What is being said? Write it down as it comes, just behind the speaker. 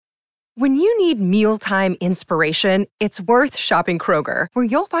When you need mealtime inspiration, it's worth shopping Kroger, where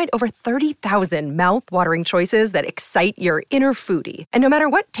you'll find over 30,000 mouth-watering choices that excite your inner foodie. And no matter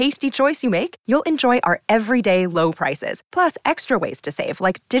what tasty choice you make, you'll enjoy our everyday low prices, plus extra ways to save,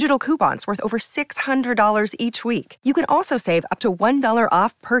 like digital coupons worth over $600 each week. You can also save up to $1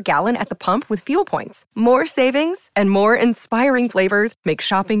 off per gallon at the pump with fuel points. More savings and more inspiring flavors make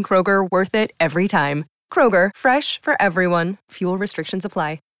shopping Kroger worth it every time. Kroger, fresh for everyone. Fuel restrictions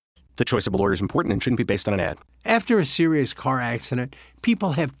apply. The choice of a lawyer is important and shouldn't be based on an ad. After a serious car accident,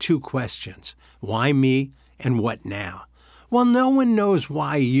 people have two questions. Why me and what now? Well, no one knows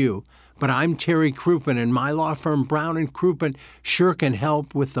why you, but I'm Terry Crouppen, and my law firm Brown & Crouppen sure can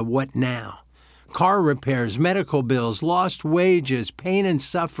help with the what now. Car repairs, medical bills, lost wages, pain and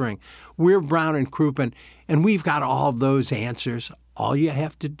suffering. We're Brown & Crouppen, and we've got all those answers. All you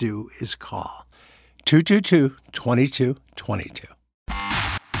have to do is call 222-2222.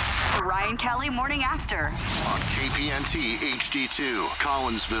 Ryan Kelly Morning After on KPNT HD2,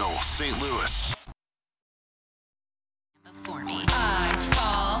 Collinsville, St. Louis. For me, I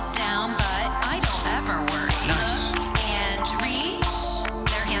fall down, but I don't ever worry. Nice. Look and reach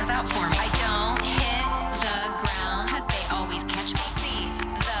their hands out for me. I don't hit the ground because they always catch me. See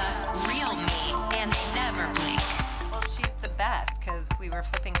the real me, and they never blink. Well, she's the best because we were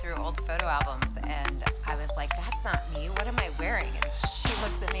flipping through old photo albums and I was like, that's not me. What am I wearing? And she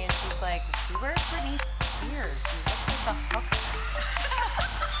looks at me and she's like, you wear Britney Spears. You look like a hooker.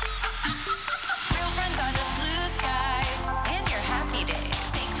 Real friends are the blue skies and your happy days.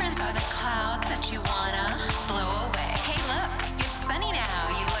 Fake friends are the clouds that you wanna blow away. Hey, look, it's sunny now.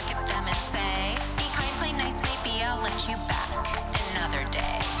 You look at them and say, be kind, play nice, maybe I'll let you back another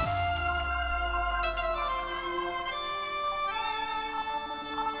day.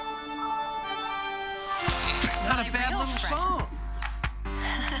 Not a bad little song.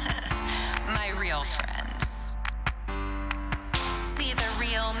 My real friends. See the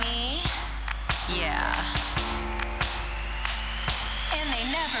real me? Yeah. And they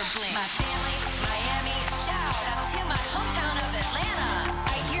never blink. My family, Miami, shout out to my hometown of Atlanta.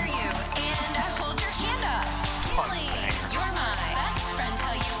 I hear you and I hold your hand up. Kinley, you're my best friend.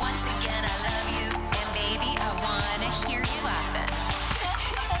 Tell you once again I love you. And baby, I wanna hear you laughing.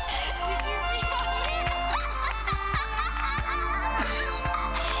 Did you see that?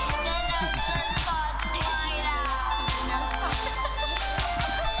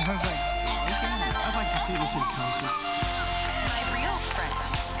 Sounds like I'd like to see this in concert. My real friends.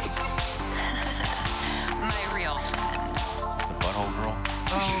 My real friends. The butthole girl?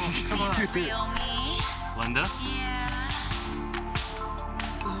 Oh, come on. Real me. Linda? Yeah.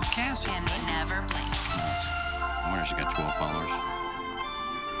 This is Cassie. And they never blink. I wonder if she got 12 followers.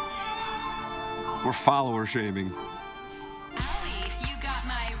 We're follower shaming. Allie, you got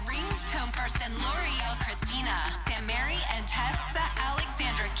my ringtone first, and L'Oreal, Christina, Sam Mary, and Tessa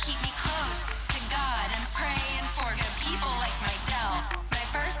Alexandra keep me close to God and praying for good people like my Dell. My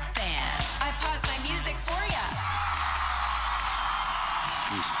first band, I paused my music for ya.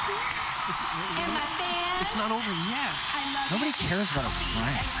 And my fans, It's not over yet. I love Nobody you, cares about a Sophie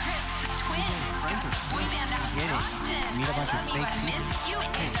friend. and Chris, the twins. Friends are Boy band out in Get it. Austin. Meet a I bunch of love you, fake I missed you,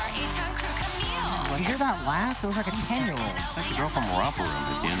 and our A-Town crew, Camille. Did you hear that laugh? It was like a 10-year-old. It's like the girl from Romper Room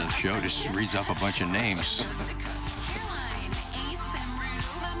at the end of the show just reads off a bunch of names. Caroline, Ace and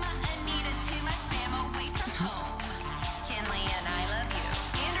Rue, Mama Anita to my fam away from home. Kinley and I love you.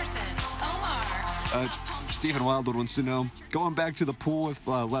 Anderson, Omar. Stephen Wildwood wants to know, going back to the pool with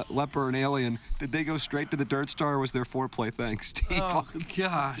Leper and Alien, did they go straight to the Dirt Star or was there foreplay? Thanks, Steve. Oh,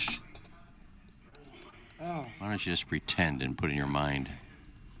 gosh. Why don't you just pretend and put it in your mind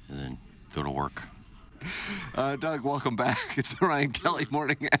and then go to work? Doug, welcome back. It's the Ryan Kelly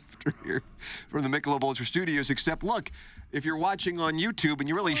Morning After here from the Michelob Ultra Studios. Except, look, if you're watching on YouTube, and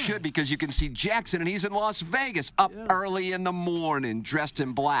you really should because you can see Jackson, and he's in Las Vegas up early in the morning, dressed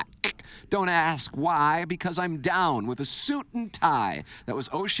in black. Don't ask why, because I'm down with a suit and tie. That was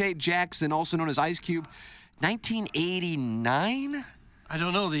O'Shea Jackson, also known as Ice Cube, 1989? I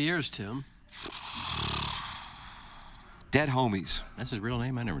don't know the years, Tim. Dead Homies. That's his real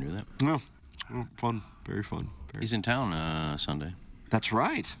name? I never knew that. No. Oh, fun. Very fun. He's in town Sunday. That's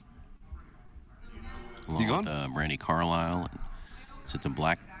right. Along You going? with Brandy Carlisle. Is it the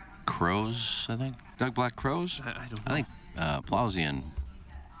Black Crows, I think? Doug Black Crows? I don't know. I think Plowsy and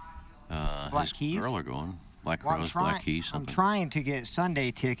Black his Keys? girl are going. Black Well, Crows, Black Keys, I'm something. trying to get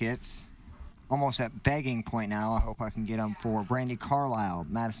Sunday tickets. Almost at begging point now. I hope I can get them for Brandy Carlisle,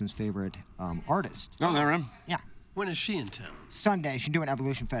 Madison's favorite artist. Oh, they're in. Yeah. When is she in town? Sunday. She's doing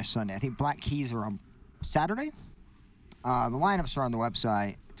Evolution Fest Sunday. I think Black Keys are on Saturday. The lineups are on the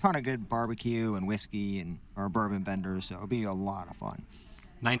website. ton of good barbecue and whiskey and our bourbon vendors, so it'll be a lot of fun.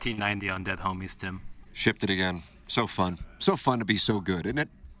 1990 on Dead Homies, Tim. Shipped it again. So fun. So fun to be so good, isn't it?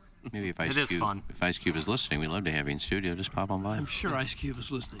 Maybe if Ice It is Cube, fun. If Ice Cube is listening, we'd love to have you in studio. Just pop on by. I'm sure Ice Cube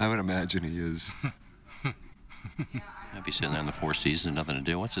is listening. I would imagine he is. I'd be sitting there in the Four Seasons, nothing to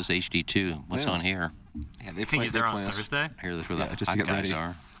do. What's this HD2? What's Yeah. on here? Yeah, I think he's there on Thursday. I hear that's where the just to hot get guys ready.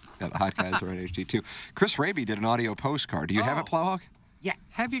 are. Yeah, the hot guys are on HD2. Chris Raby did an audio postcard. Do you have it, Plowhawk? Yeah.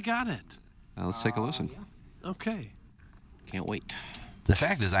 Have you got it? Let's take a listen. Okay. Can't wait. The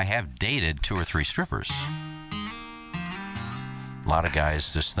fact is, I have dated 2 or 3 strippers. A lot of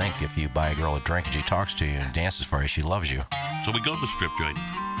guys just think if you buy a girl a drink and she talks to you and dances for you, she loves you. So we go to the strip joint.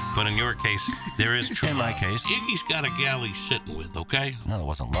 But in your case, there is true In my love. case. Iggy's got a gal he's sitting with, okay? No, it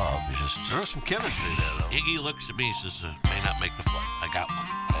wasn't love. It was just... There was some chemistry there, though. Iggy looks at me and says, may not make the flight. I got one.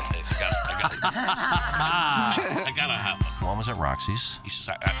 I got a hot one. One was at Roxy's. He says,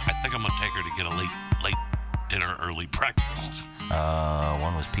 I think I'm going to take her to get a late dinner, early breakfast.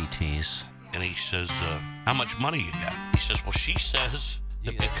 One was PT's. And he says, how much money you got? He says, well, she says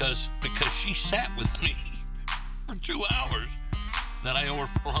that because she sat with me for 2 hours, that I owe her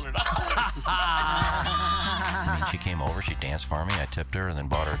 $400. I mean, she came over, she danced for me, I tipped her, and then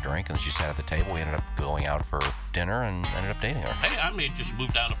bought her a drink, and then she sat at the table. We ended up going out for dinner and ended up dating her. Hey, I may just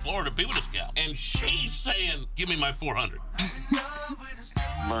move down to Florida to be with this gal. And she's saying, give me my $400.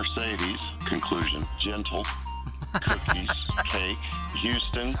 Mercedes, conclusion, gentle, cookies, cake,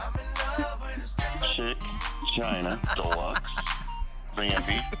 Houston, chick, China, deluxe,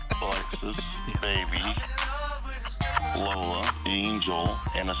 Bambi, Alexis, baby, Lola, Angel,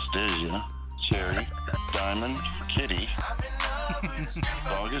 Anastasia, Cherry, Diamond, Kitty,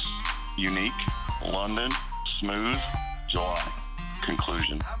 August, Unique, London, Smooth, July.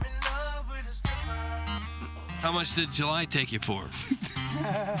 Conclusion. How much did July take you for?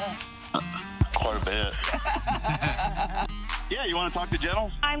 Quite a bit. Yeah, you want to talk to Gentle?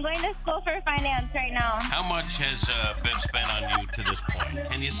 I'm going to school for finance right now. How much has been spent on you to this point?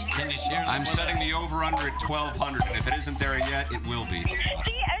 Can you share that? I'm setting the over-under at 1,200, and if it isn't there yet, it will be.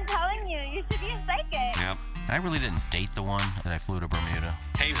 See, I'm telling you, you should be a psychic. Yep. I really didn't date the one that I flew to Bermuda.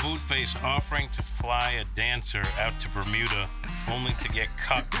 Hey, Bootface, offering to fly a dancer out to Bermuda only to get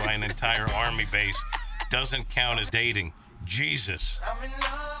cut by an entire army base doesn't count as dating. Jesus.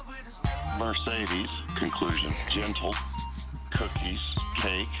 Mercedes, conclusion, gentle, cookies,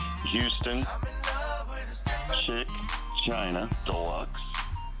 cake, Houston, chick, China, deluxe,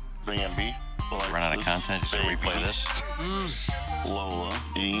 Bambi, Alexis, Run out of content, just baby, replay this. Lola,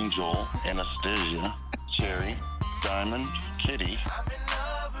 Angel, Anastasia, Cherry, Diamond, Kitty,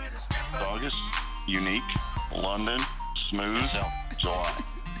 August, Unique, London, Smooth, July.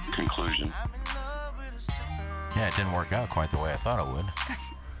 Conclusion. Yeah, it didn't work out quite the way I thought it would.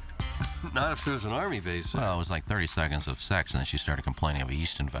 Not if it was an army base. Well, it was like 30 seconds of sex, and then she started complaining of a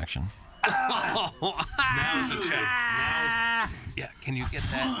yeast infection. Now's the check. Now, yeah, can you get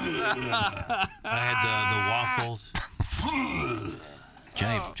that? I had the waffles.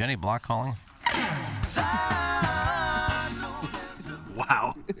 Jenny Block calling?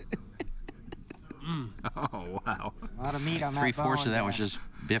 Wow. Oh, wow. A lot of meat on that 3/4 bone, of that was man. just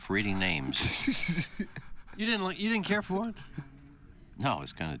Biff reading names. You didn't care for it? No,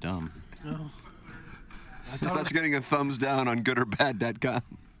 it's kind of dumb. No. That's getting a thumbs down on goodorbad.com.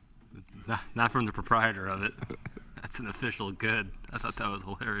 Not from the proprietor of it. That's an official good. I thought that was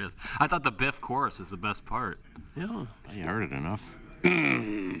hilarious. I thought the Biff chorus was the best part. Yeah. You heard it enough.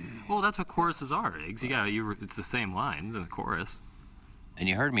 Well, that's what choruses are, Iggs. It's the same line in the chorus. And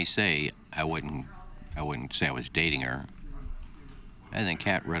you heard me say I wouldn't say I was dating her. And then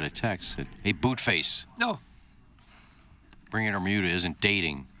Kat read a text that, hey, Bootface. No. Bringing her Bermuda isn't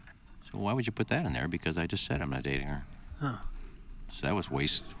dating. So why would you put that in there? Because I just said I'm not dating her. Huh. So that was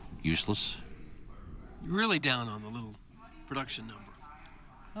useless. You're really down on the little production number.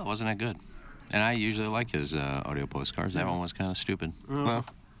 Oh, wasn't that good? And I usually like his audio postcards. That one was kind of stupid. Well,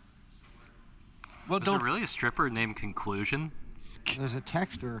 Was there really a stripper named Conclusion? There's a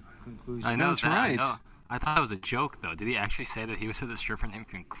texter conclusion. I know that. I know. I thought it was a joke, though. Did he actually say that he was with a stripper named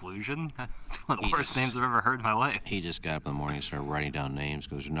Conclusion? That's one of the worst names I've ever heard in my life. He just got up in the morning and started writing down names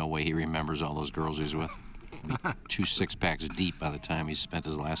because there's no way he remembers all those girls he's with. 2 6-packs deep by the time he spent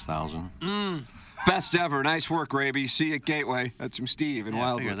his last 1,000. Best ever. Nice work, Raby. See you at Gateway. That's from Steve in I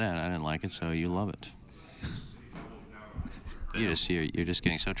Wildwood. figured that. I didn't like it, so you love it. You're just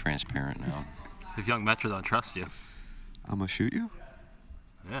getting so transparent now. If Young Metro don't trust you. I'm going to shoot you?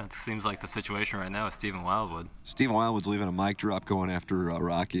 Yeah, it seems like the situation right now with Stephen Wildwood. Stephen Wildwood's leaving a mic drop going after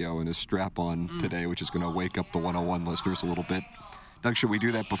Rockio and his strap-on today, which is going to wake up the 101 listeners a little bit. Doug, should we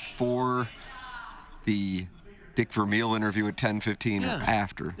do that before the Dick Vermeil interview at 10:15 or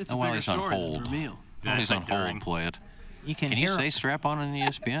after? It's a bigger story than Vermeil. He's on hold. Play it. Can you say strap on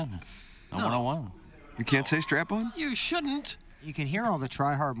ESPN? On 101. You can't say strap on? You shouldn't. You can hear all the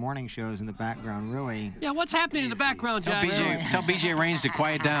Try Hard morning shows in the background, really. Yeah, what's happening in the background, Jack? Tell BJ Raines to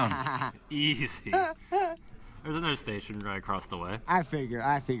quiet down. Easy. There's another station right across the way. I figured.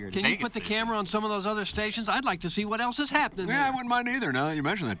 Can you put the camera on some of those other stations? I'd like to see what else is happening Yeah, there. I wouldn't mind either. Now that you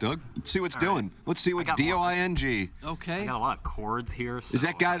mention that, Doug. Let's see what's doing. Let's see what's DOING. Okay. I got a lot of chords here. So Is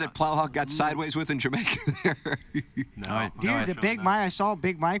that guy that Plowhawk got sideways with in Jamaica there? Dude, the Big Mike, I saw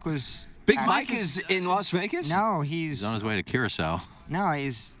Big Mike was... Big Mike is in Las Vegas? No, he's on his way to Curacao. No,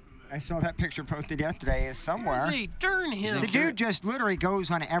 he's... I saw that picture posted yesterday. Is somewhere. Hey, darn him. The dude just literally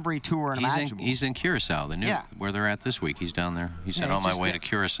goes on every tour imaginable. He's in Curacao, where they're at this week. He's down there. He said, on my way to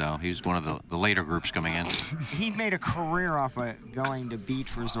Curacao. He's one of the later groups coming in. He made a career off of going to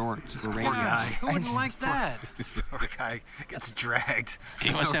beach resorts for radio. Who wouldn't like that? Poor guy gets dragged. He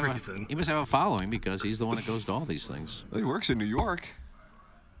must have a following because he's the one that goes to all these things. Well, he works in New York.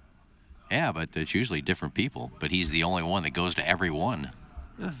 Yeah, but it's usually different people. But he's the only one that goes to every one.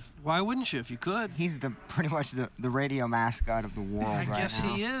 Why wouldn't you if you could? He's pretty much the radio mascot of the world I right now. guess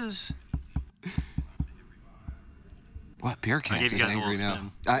he is. What, Bearcats is angry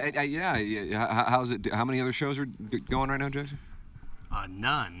now. Yeah. How's it? How many other shows are going right now, Jason?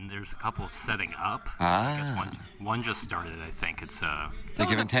 None. There's a couple setting up. Ah. I guess one just started, I think. It's They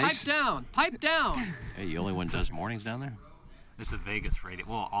give and takes? Pipe down. Hey, the only one does mornings down there? It's a Vegas radio.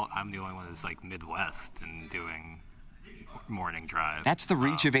 Well, I'm the only one that's like Midwest and doing morning drive. That's the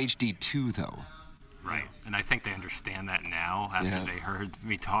reach of HD2, though. Right, and I think they understand that now after they heard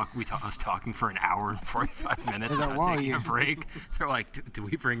me talk. I was talking for an hour and 45 minutes They're like, without "Whoa, taking you-" a break. They're like, do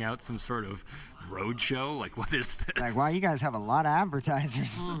we bring out some sort of road show? Like, what is this? Like, wow, you guys have a lot of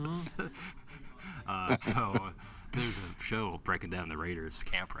advertisers. So there's a show breaking down the Raiders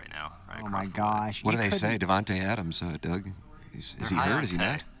camp right now. Right Oh, my across the way. gosh. What do they say? Devontae Adams, Doug? Is he high hurt? on Is he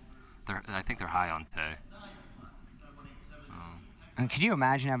pay. not? I think they're high on pay. And can you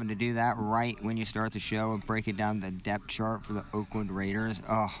imagine having to do that right when you start the show and break it down the depth chart for the Oakland Raiders?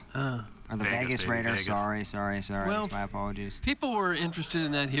 Or the Vegas baby, Raiders. Vegas. Sorry. Well, That's my apologies. People were interested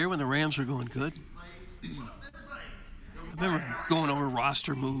in that here when the Rams were going good. I remember going over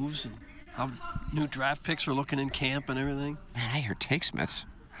roster moves and how new draft picks were looking in camp and everything. Man, I hear take Smiths.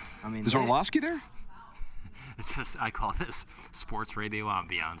 I mean, is Orlovsky there? It's just, I call this sports radio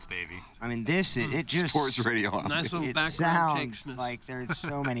ambiance, baby. I mean, it just... Sports radio. Nice little it background sounds takes. like there's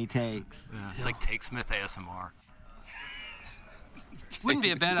so many takes. Yeah, it's like Take Smith ASMR. Wouldn't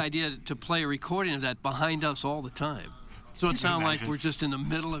be a bad idea to play a recording of that behind us all the time. So it sounds like we're just in the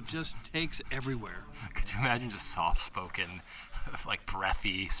middle of just takes everywhere. Could you imagine just soft-spoken, like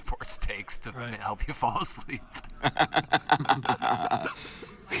breathy sports takes to help you fall asleep?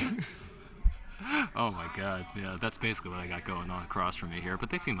 Oh my God! Yeah, that's basically what I got going on across from me here.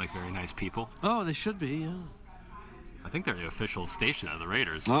 But they seem like very nice people. Oh, they should be. Yeah. I think they're the official station of the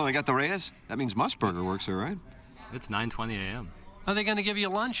Raiders. Oh, they got the Reyes? That means Musburger works there, right? It's 9:20 a.m. Are they going to give you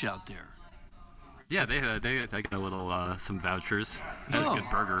lunch out there? Yeah, they got a little some vouchers. They had a good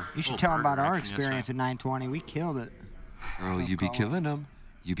burger. You should little tell them about burger our action experience at 920. We killed it. Girl, you be killing them.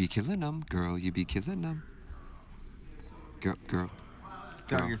 You be killing them. Girl, you be killing them. Girl.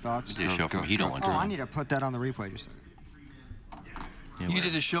 Doug, your thoughts? We did a show from Hito one Oh, I time. need to put that on the replay just a second. You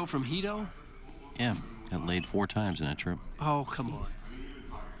did a show from Hito? Yeah, got laid 4 times in that trip. Oh, come on.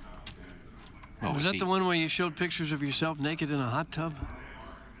 Oh, Was that the one where you showed pictures of yourself naked in a hot tub?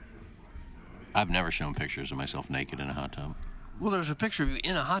 I've never shown pictures of myself naked in a hot tub. Well, there was a picture of you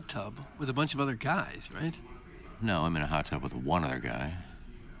in a hot tub with a bunch of other guys, right? No, I'm in a hot tub with one other guy.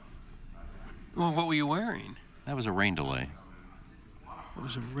 Well, what were you wearing? That was a rain delay. It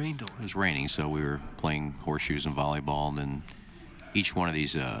was a rain delay. It was raining, so we were playing horseshoes and volleyball, and then each one of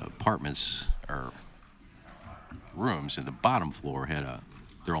these apartments or rooms in the bottom floor had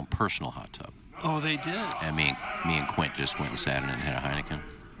their own personal hot tub. Oh, they did? And me and Quint just went and sat in it and had a Heineken.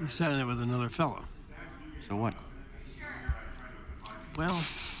 You sat in there with another fellow. So what? Well,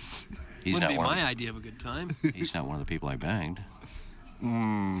 He's wouldn't not be one of my the- idea of a good time. He's not one of the people I banged.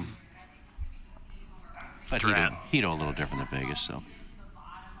 But Drat. Hito a little different than Vegas, so.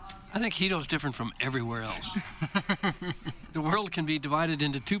 I think Hito's different from everywhere else. The world can be divided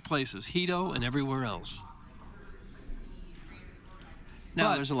into 2 places, Hito and everywhere else. No,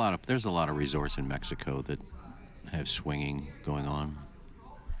 But- there's a lot of resorts in Mexico that have swinging going on.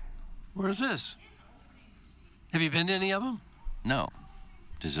 Where's this? Have you been to any of them? No.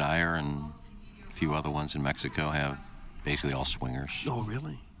 Desire and a few other ones in Mexico have basically all swingers. Oh,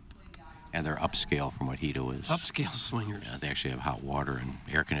 really? And they're upscale from what Hito is. Upscale swingers. Yeah, they actually have hot water and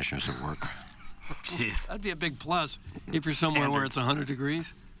air conditioners at work. Jeez. That'd be a big plus if you're somewhere where it's 100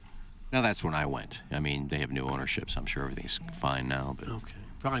 degrees. Now, that's when I went. I mean, they have new ownership, so I'm sure everything's fine now. But Okay.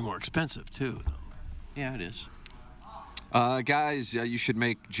 Probably more expensive, too. Yeah, it is. Guys, you should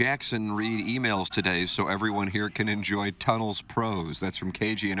make Jackson read emails today so everyone here can enjoy Tunnels Pros. That's from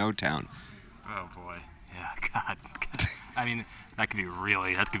KG in O-Town. Oh, boy. Yeah, God. I mean, that could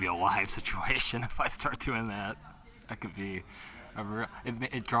be a live situation if I start doing that. That could be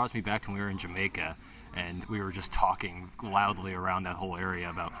it draws me back when we were in Jamaica and we were just talking loudly around that whole area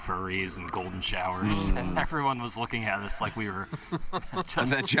about furries and golden showers, and everyone was looking at us like we were just... And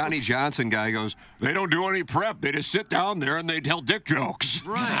that Johnny Johnson guy goes, they don't do any prep. They just sit down there and they tell dick jokes.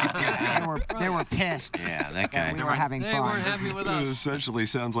 Right. They were pissed. Yeah, that guy. We were having fun. They weren't happy with us. It essentially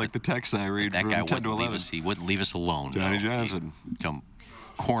sounds like the text I read That from guy 10 to wouldn't 11. leave us. He wouldn't leave us alone. Johnny no. Johnson. He'd come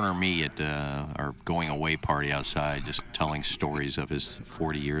corner me at our going away party outside, just telling stories of his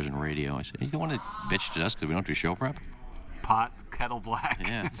 40 years in radio. I said, "You don't want to bitch at us because we don't do show prep." Pot, kettle black.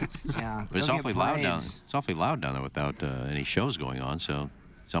 Yeah. Yeah. But it's go get awfully loud down. braids. It's awfully loud down there without any shows going on. So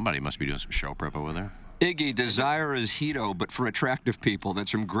somebody must be doing some show prep over there. Iggy, desire is Hito, but for attractive people.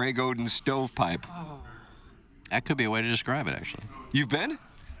 That's from Greg Oden's Stovepipe. That could be a way to describe it, actually. You've been?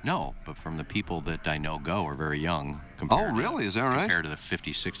 No, but from the people that I know go are very young. Compared really? Is that right? Compared to the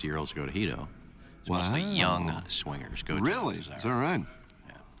 50, 60-year-olds who go to Hito. It's mostly young swingers go to Really? Desire. Is that right?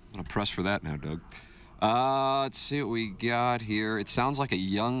 Yeah. I'm going to press for that now, Doug. Let's see what we got here. It sounds like a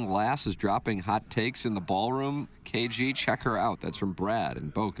young lass is dropping hot takes in the ballroom. KG, check her out. That's from Brad in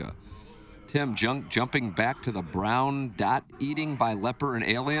Boca. Tim, jumping back to the brown dot eating by leper and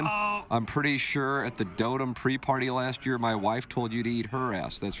alien. I'm pretty sure at the Dotem pre-party last year, my wife told you to eat her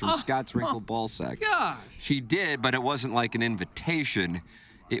ass. That's from Scott's Wrinkled Ballsack. Gosh. She did, but it wasn't like an invitation.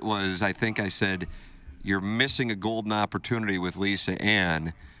 It was, I think I said, you're missing a golden opportunity with Lisa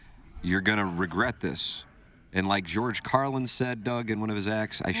Ann. You're going to regret this. And like George Carlin said, Doug, in one of his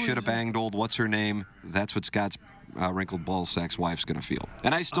acts, I should have banged old what's-her-name. That's what Scott's Wrinkled Ballsack's wife's going to feel.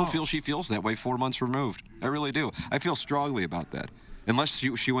 And I still feel she feels that way 4 months removed. I really do. I feel strongly about that. Unless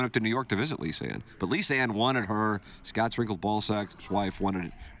she went up to New York to visit Lisa Ann. But Lisa Ann wanted her. Scott's Wrinkled Ballsack's wife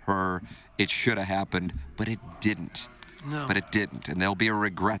wanted her. It should have happened, but it didn't. No. But it didn't. And there'll be a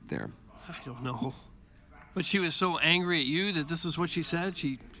regret there. I don't know. But she was so angry at you that this is what she said.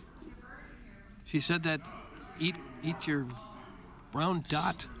 She said that eat your brown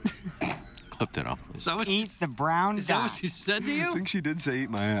dot. Clipped it off. Is that what Eat the brown Is that dot. what she said to you? I think she did say eat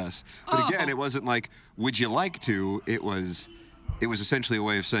my ass. But again, it wasn't like, would you like to? It was essentially a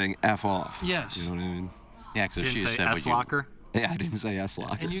way of saying F off. Yes. You know what I mean? Yeah, because Didn't she say said, would you... S-locker? Yeah, I didn't say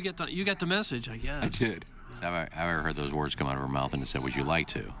S-locker. And you got the message, I guess. I did. I've ever heard those words come out of her mouth and it said, would you like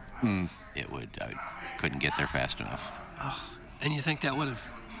to? It would. I couldn't get there fast enough. And you think that would have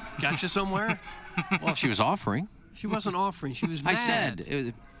got you somewhere? Well, she was offering. She wasn't offering. She was mad. I said, it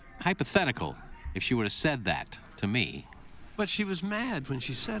was hypothetical, if she would have said that to me. But she was mad when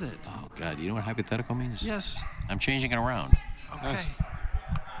she said it. Oh, God, you know what hypothetical means? Yes. I'm changing it around. Okay.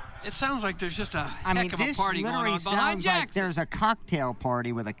 It sounds like there's just a I mean, heck of a this party going literally on behind sounds like Jackson. there's a cocktail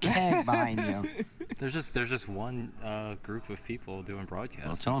party with a keg behind you. There's just one group of people doing broadcasts.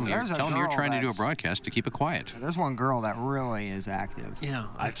 Well, tell them you're girl trying to do a that's- broadcast to keep it quiet. There's one girl that really is active. Yeah.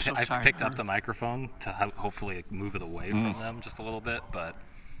 I've picked up the microphone to hopefully move it away from them just a little bit, but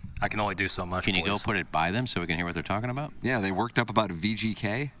I can only do so much. Can you go boys. put it by them so we can hear what they're talking about? Yeah, they worked up about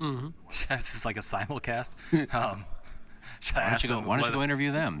VGK. Mm-hmm. This is like a simulcast. Should I Why ask don't you them go, why don't you what- go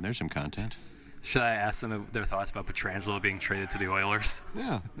interview them? There's some content. Should I ask them their thoughts about Pietrangelo being traded to the Oilers?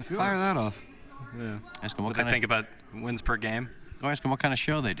 Yeah, fire that off. Yeah. Ask them What they think about wins per game. Go ask them what kind of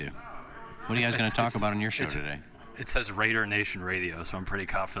show they do. What are you guys going to talk about on your show today? It says Raider Nation Radio, so I'm pretty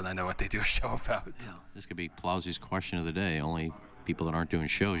confident I know what they do a show about. This could be Plowsy's question of the day. Only people that aren't doing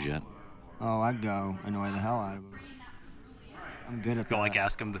shows yet. Oh, I'd go annoy the hell out of her. I'm good at Go that. like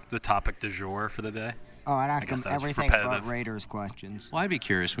ask them the topic du jour for the day. Oh, I'd I ask guess them that's everything but repetitive. Raiders questions. Well, I'd be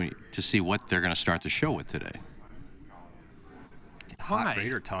curious to see what they're going to start the show with today. Why? Hot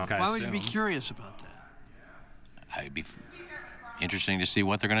Raider talk, I Why would you be assume. curious about that? I'd be interesting to see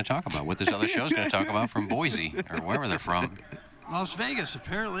what they're going to talk about. What this other show's going to talk about from Boise or wherever they're from. Las Vegas,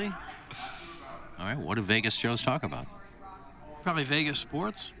 apparently. All right, what do Vegas shows talk about? Probably Vegas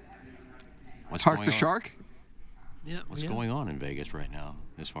sports. What's Hark going the on? Shark? Yeah. What's yeah. going on in Vegas right now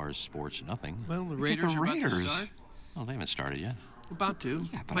as far as sports? Nothing. Well, the Look at Raiders the are about to Raiders. start. Well, they haven't started yet. About to.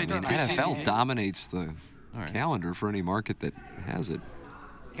 Yeah, but Played I mean, the the preseason NFL game. dominates the calendar for any market that has it.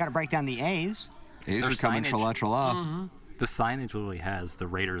 You got to break down the A's. A's Their are coming, signage- tra-la. The signage literally has the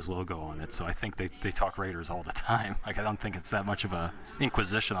Raiders logo on it, so I think they talk Raiders all the time. Like, I don't think it's that much of a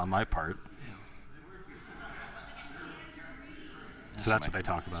inquisition on my part. So that's what they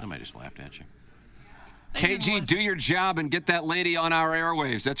talk about. Somebody just laughed at you. KG, do your job and get that lady on our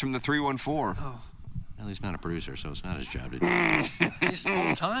airwaves. That's from the 314. Oh. Well, he's not a producer, so it's not his job to do. He's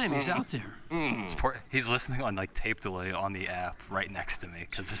full time. He's out there. He's listening on like tape delay on the app right next to me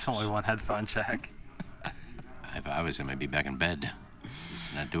because there's only one headphone jack. If I was him, I'd be back in bed,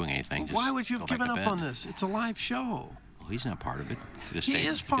 not doing anything. Just Why would you go have back given to up bed. on this? It's a live show. Well, he's not part of it. He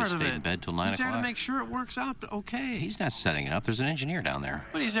is part of stay it. in bed till 9 He's there to o'clock. make sure it works out okay. He's not setting it up. There's an engineer down there.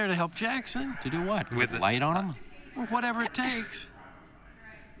 But he's there to help Jackson. To do what? With light on him? Well, whatever it takes.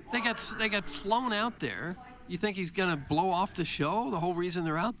 They got flown out there. You think he's gonna blow off the show? The whole reason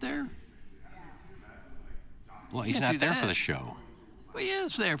they're out there? Well, he's Can't not do there that. for the show. Well, he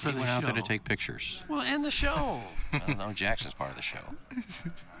is there for He the went show. out there to take pictures. Well, end the show. No, Jackson's part of the show.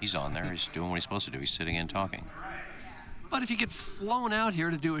 He's on there. He's doing what he's supposed to do. He's sitting in talking. But if you get flown out here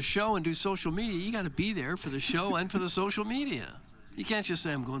to do a show and do social media, you got to be there for the show and for the social media. You can't just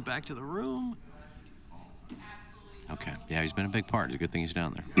say, I'm going back to the room. Okay. Yeah, he's been a big part. It's a good thing he's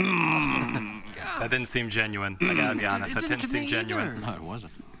down there. That didn't seem genuine. I gotta be honest. That didn't seem genuine. No, it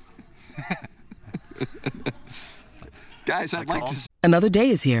wasn't. Guys, I'd like to... Another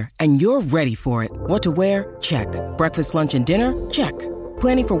day is here, and you're ready for it. What to wear? Check. Breakfast, lunch, and dinner? Check.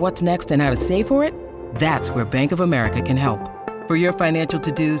 Planning for what's next and how to save for it? That's where Bank of America can help. For your financial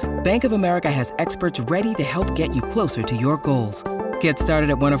to-dos, Bank of America has experts ready to help get you closer to your goals. Get started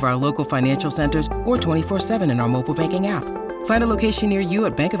at one of our local financial centers or 24/7 in our mobile banking app. Find a location near you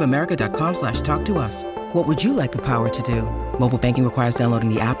at bankofamerica.com/talktous. What would you like the power to do? Mobile banking requires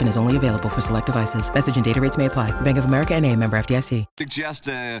downloading the app and is only available for select devices. Message and data rates may apply. Bank of America N.A., member FDIC. Suggest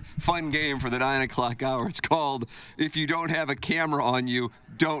a fun game for the 9 o'clock hour. It's called If You Don't Have a Camera on You,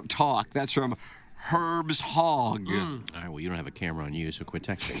 Don't Talk. That's from Herb's Hog. All right, well, you don't have a camera on you, so quit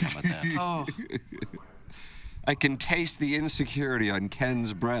texting. How about that? Oh. I can taste the insecurity on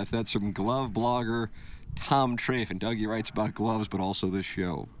Ken's breath. That's from glove blogger Tom Trafe. And Dougie writes about gloves, but also this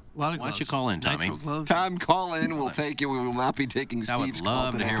show. Why don't you call in, Tommy? Tom, call in. We'll take you. We will not be taking I would Steve's call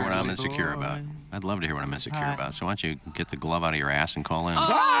love to today. hear what I'm insecure about. I'd love to hear what I'm insecure about. So why don't you get the glove out of your ass and call in? You don't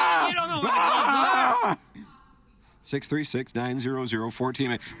know what the gloves are.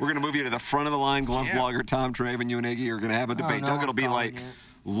 636-900-14. We're going to move you to the front of the line. Glove blogger Tom Trafe and you and Iggy are going to have a debate. no, Doug, it'll I'm be calling like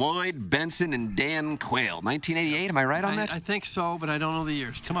Lloyd Benson and Dan Quayle. 1988, am I right on that? I think so, but I don't know the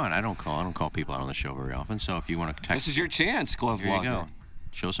years. Come on, I don't call people out on the show very often. So if you want to text, This is your chance, glove here blogger. you go.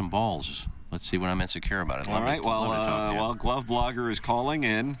 Show some balls. Let's see what I'm insecure about. I'd love All right, to, love to talk to you. well, glove blogger is calling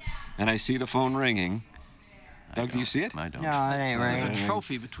in, and I see the phone ringing. Doug, do you see it? I don't. No, it ain't There's right. a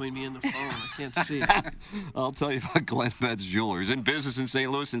trophy between me and the phone. I can't see it. I'll tell you about Glenn Betts Jewelers. In business in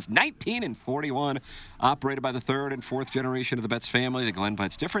St. Louis since 1941. Operated by the third and fourth generation of the Betts family. The Glenn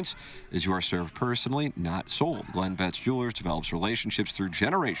Betts difference is you are served personally, not sold. Glenn Betts Jewelers develops relationships through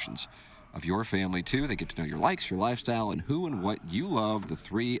generations of your family, too. They get to know your likes, your lifestyle, and who and what you love. The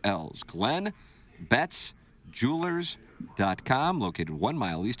 3 L's. Glenn Betts Jewelers.com, located 1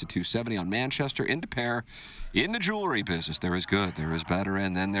 mile east of 270 on Manchester, in De Pere. In the jewelry business, there is good, there is better,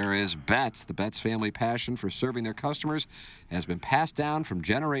 and then there is Betts. The Betts family passion for serving their customers has been passed down from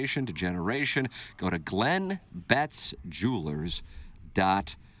generation to generation. Go to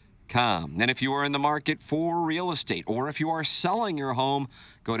GlennBettsJewelers.com. And if you are in the market for real estate, or if you are selling your home,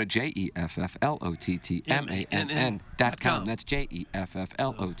 go to JEFFLOTTMANN.com. That's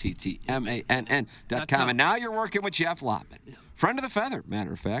JEFFLOTTMANN.com. And now you're working with Jeff Lotman, friend of the Feather,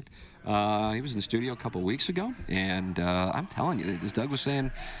 matter of fact. He was in the studio a couple weeks ago, and I'm telling you, as Doug was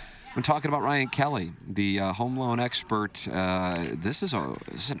saying, when talking about Ryan Kelly, the home loan expert, this is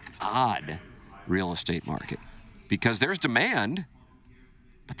an odd real estate market because there's demand,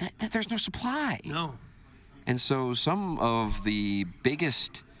 but there's no supply. No. And so some of the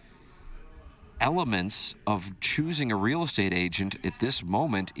biggest elements of choosing a real estate agent at this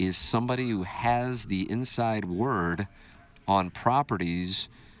moment is somebody who has the inside word on properties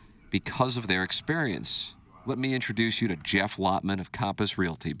because of their experience. Let me introduce you to Jeff Lotman of Compass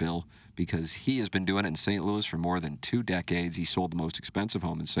Realty, Bill, because he has been doing it in St. Louis for more than 2 decades. He sold the most expensive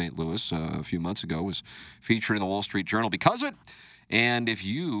home in St. Louis a few months ago, was featured in the Wall Street Journal because of it. And if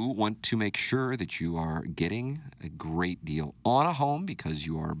you want to make sure that you are getting a great deal on a home because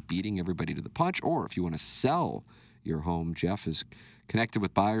you are beating everybody to the punch, or if you want to sell your home, Jeff is connected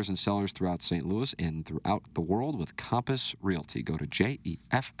with buyers and sellers throughout St. Louis and throughout the world with Compass Realty. Go to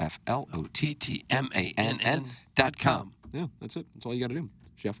JEFFLOTTMANN.com. Yeah, that's it. That's all you got to do.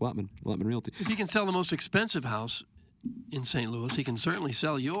 Jeff Lutman, Lutman Realty. If he can sell the most expensive house in St. Louis, he can certainly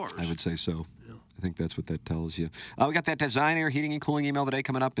sell yours. I would say so. I think that's what that tells you. We got that Design Air Heating and Cooling email today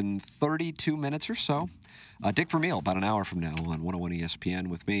coming up in 32 minutes or so. Dick Vermeil, about an hour from now on 101 ESPN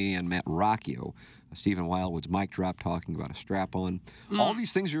with me and Matt Rocchio. Stephen Wildwood's mic drop talking about a strap-on. All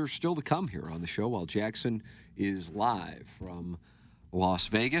these things are still to come here on the show while Jackson is live from Las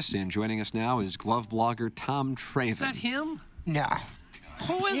Vegas. And joining us now is glove blogger Tom Traven. Is that him? No.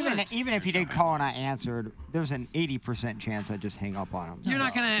 Who is it? Even if he did call and I answered, there's an 80% chance I'd just hang up on him. You're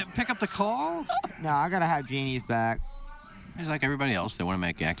not going to pick up the call? No, I got to have Jeannie's back. He's like everybody else. They want to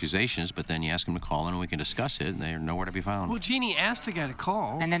make accusations, but then you ask them to call in and we can discuss it, and they're nowhere to be found. Well, Jeannie asked the guy to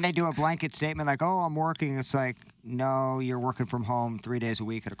call. And then they do a blanket statement like, oh, I'm working. It's like, no, you're working from home 3 days a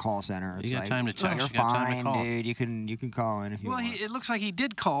week at a call center. It's You got like, time to text, You're you got time to fine, call. dude. You can call in if you Well, want. it looks like he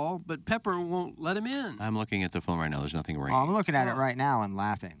did call, but Pepper won't let him in. I'm looking at the phone right now. There's nothing ringing. Oh, I'm looking at it right now and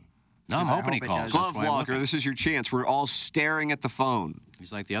laughing. No, I'm 'Cause I hoping he hope it calls. does. Glove That's why I'm blogger, looking. this is your chance. We're all staring at the phone.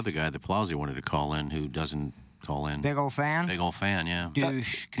 He's like the other guy that Plowsy wanted to call in who doesn't call in. Big old fan? Big old fan, yeah.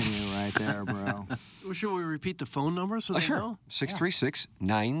 Douche canoe right there, bro. Well, should we repeat the phone number so they Sure. know?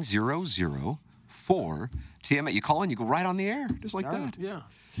 636-900-4TM. You call in, you go right on the air, just like that. Yeah.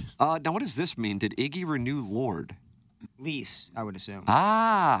 Now, what does this mean? Did Iggy renew Lord? Lease, I would assume.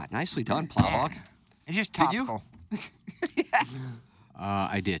 Ah, nicely done, Plowhawk. It's just Did you? topical.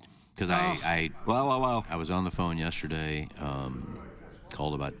 I did. Because Wow. I was on the phone yesterday,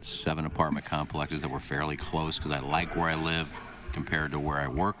 called about 7 apartment complexes that were fairly close because I like where I live compared to where I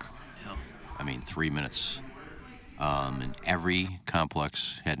work. I mean, 3 minutes. And every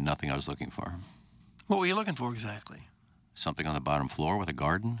complex had nothing I was looking for. What were you looking for exactly? Something on the bottom floor with a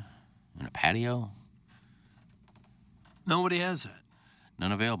garden and a patio. Nobody has that.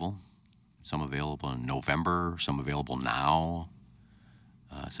 None available. Some available in November, some available now.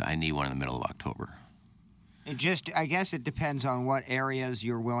 So I need one in the middle of October. I guess it depends on what areas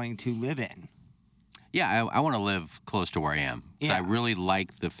you're willing to live in. Yeah, I want to live close to where I am. 'Cause I really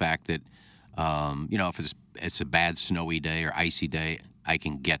like the fact that, if it's a bad snowy day or icy day, I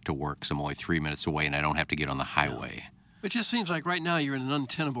can get to work 'cause I'm only 3 minutes away and I don't have to get on the highway. It just seems like right now you're in an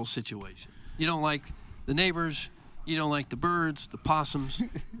untenable situation. You don't like the neighbors. You don't like the birds, the possums.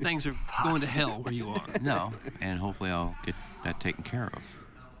 Things are going to hell where you are. No, and hopefully I'll get that taken care of.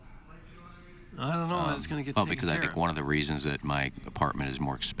 I don't know how it's going to get taken because I care think of. one of the reasons that my apartment is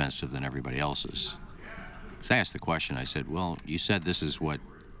more expensive than everybody else's. Because I asked the question, I said, well, you said this is what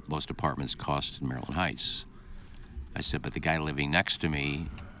most apartments cost in Maryland Heights. I said, but the guy living next to me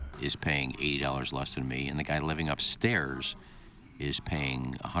is paying $80 less than me, and the guy living upstairs is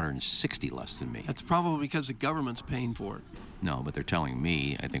paying $160 less than me. That's probably because the government's paying for it. No, but they're telling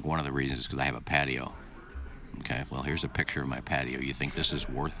me, I think one of the reasons is because I have a patio. Okay, well, here's a picture of my patio. You think this is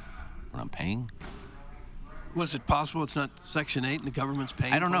worth what I'm paying? Was it possible it's not Section 8 and the government's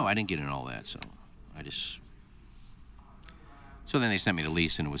paying I don't for know. it? I didn't get in all that, so I just... So then they sent me the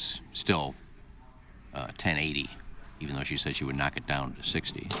lease, and it was still $1080, even though she said she would knock it down to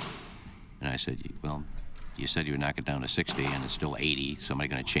 $60. And I said, well, you said you would knock it down to $60, and it's still $80. Somebody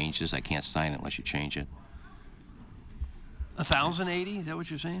going to change this? I can't sign it unless you change it. 1,080? Is that what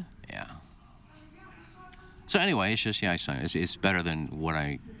you're saying? Yeah. So anyway, it's just, I signed it. It's better than what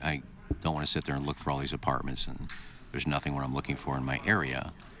I don't want to sit there and look for all these apartments, and there's nothing what I'm looking for in my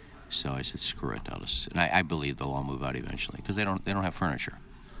area. So I said, screw it. And I believe they'll all move out eventually because they don't have furniture.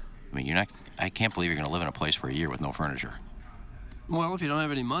 I mean, I can't believe you're going to live in a place for a year with no furniture. Well, if you don't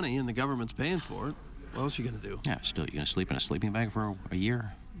have any money and the government's paying for it, what else are you going to do? Yeah, still, you're going to sleep in a sleeping bag for a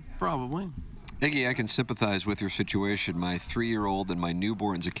year? Probably. Iggy, I can sympathize with your situation. My 3-year-old and my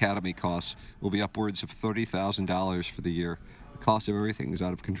newborn's academy costs will be upwards of $30,000 for the year. The cost of everything is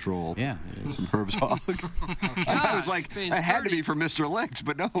out of control. Yeah, it is. From Herb's Hog. I was like, it had to be from Mr. Licks,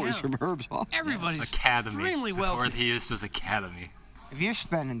 but no, it was from Herb's Hog. Everybody's Academy. extremely The wealthy. word he used was academy. If you're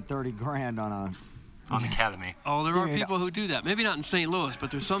spending $30,000 on academy. Oh, there are Dude. people who do that. Maybe not in St. Louis,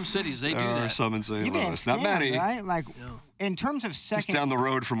 but there's some cities they do There are that. some in St. you've been Louis. Not scammed, many. right? Like, in terms of Just second, down the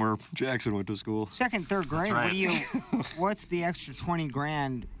road from where Jackson went to school. second, third grade, right. what do you? What's the extra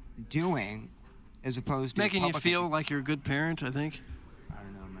 $20,000 doing, as opposed to Making you public feel like you're a good parent, I think. I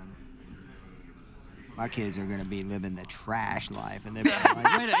don't know, man. My kids are gonna be living the trash life, and they're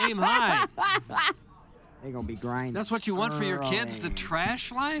like, Way to aim high. they're gonna be grinding. That's what you want for your kids, the early.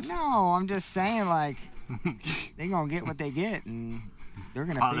 trash life? No, I'm just saying, like, they're gonna get what they get, and they're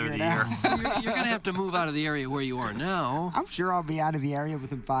gonna Father figure of it the year. out. You're going to have to move out of the area where you are now. I'm sure I'll be out of the area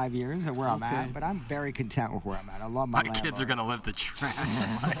within 5 years of where I'm Okay. at, but I'm very content with where I'm at. I love my My kids are landlord. going to live the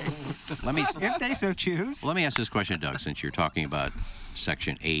trash life. Let me If they so choose. Well, let me ask this question, Doug, since you're talking about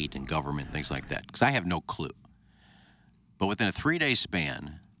Section 8 and government, things like that, because I have no clue. But within a 3-day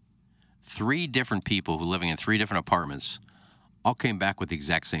span, 3 different people who living in 3 different apartments all came back with the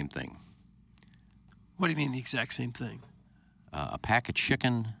exact same thing. What do you mean the exact same thing? A pack of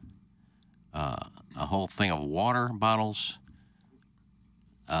chicken, a whole thing of water bottles,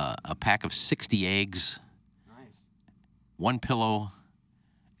 a pack of 60 eggs, 1 pillow,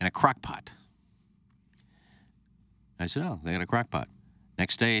 and a crock pot. I said, oh, they got a crock pot.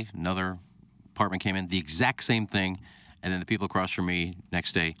 Next day, another apartment came in, the exact same thing, and then the people across from me,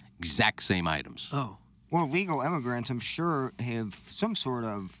 next day, exact same items. Oh. Well, legal immigrants, I'm sure, have some sort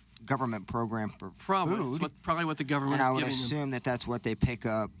of government program for food. Probably what the government and is I would giving assume them. that that's what they pick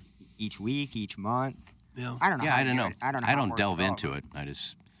up each week, each month. Yeah. I don't know. Yeah, I don't know. I don't know. I how it don't works delve at all, into but- it. I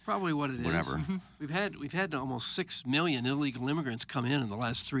just Probably what it is. whatever. We've had almost 6 million illegal immigrants come in the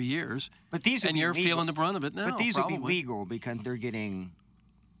last 3 years. But these would and be you're legal. feeling the brunt of it now. But these probably. would be legal because they're getting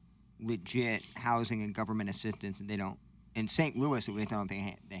legit housing and government assistance, and they don't. In St. Louis, at least, I don't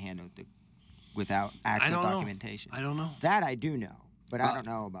think they handle it without actual don't know. documentation. I don't know. That I do know, but I don't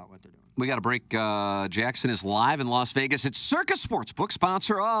know about what they're doing. We got a break. Jackson is live in Las Vegas. It's Circus Sportsbook,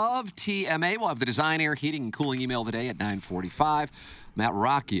 sponsor of TMA. We'll have the design, air, heating, and cooling email today at 9:45. Matt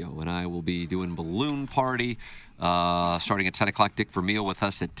Rocchio and I will be doing balloon party starting at 10 o'clock. Dick Vermeil with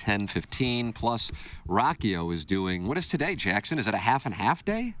us at 10:15. Plus, Rocchio is doing, what is today, Jackson? Is it a half and half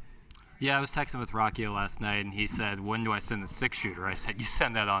day? Yeah, I was texting with Rocchio last night, and he said, when do I send the 6-shooter? I said, you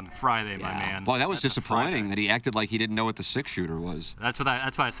send that on Friday, my man. Boy, that was That's a disappointing Friday. that he acted like he didn't know what the 6-shooter was. That's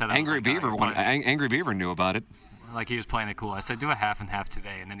why I said. Angry Beaver knew about it. Like he was playing it cool. I said, do a half and half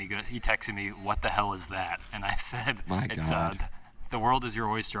today, and then he texted me, what the hell is that? And I said, My it's God. The world is your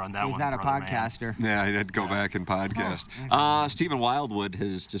oyster on that He's one. not a brother, man." podcaster. Yeah, I did go back and podcast. Stephen Wildwood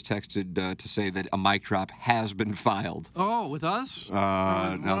has just texted to say that a mic drop has been filed. Oh, with us?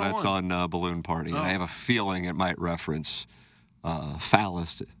 No, that's on Balloon Party. And I have a feeling it might reference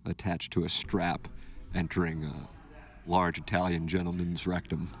phallus attached to a strap entering a large Italian gentleman's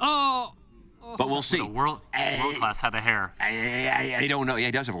rectum. Oh. But we'll see. The world class head of hair. I don't know. Yeah,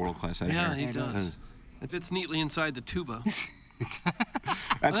 he does have a world-class head of hair. Yeah, he does. It fits neatly inside the tuba.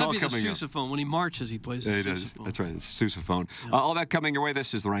 That's all That'd be the coming up. sousaphone. When he marches, he plays Yeah, the he does. sousaphone. That's right. It's sousaphone. All that coming your way.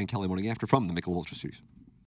 This is the Ryan Kelly Morning After from the Michelob Ultra Studios.